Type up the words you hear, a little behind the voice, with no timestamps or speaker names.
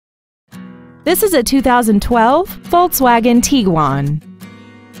This is a 2012 Volkswagen Tiguan.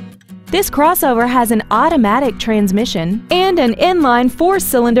 This crossover has an automatic transmission and an inline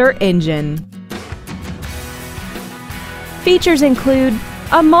 4-cylinder engine. Features include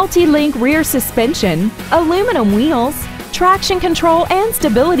a multi-link rear suspension, aluminum wheels, traction control and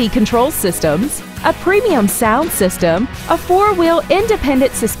stability control systems, a premium sound system, a 4-wheel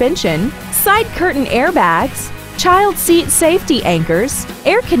independent suspension, side curtain airbags, child seat safety anchors,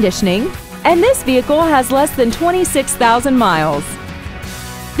 air conditioning, and this vehicle has less than 26,000 miles.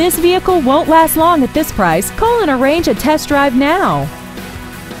 This vehicle won't last long at this price. Call and arrange a test drive now.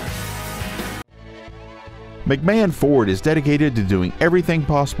 McMahon Ford is dedicated to doing everything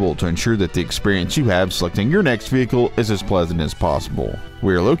possible to ensure that the experience you have selecting your next vehicle is as pleasant as possible.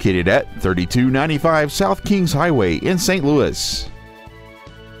 We are located at 3295 South Kingshighway in St. Louis.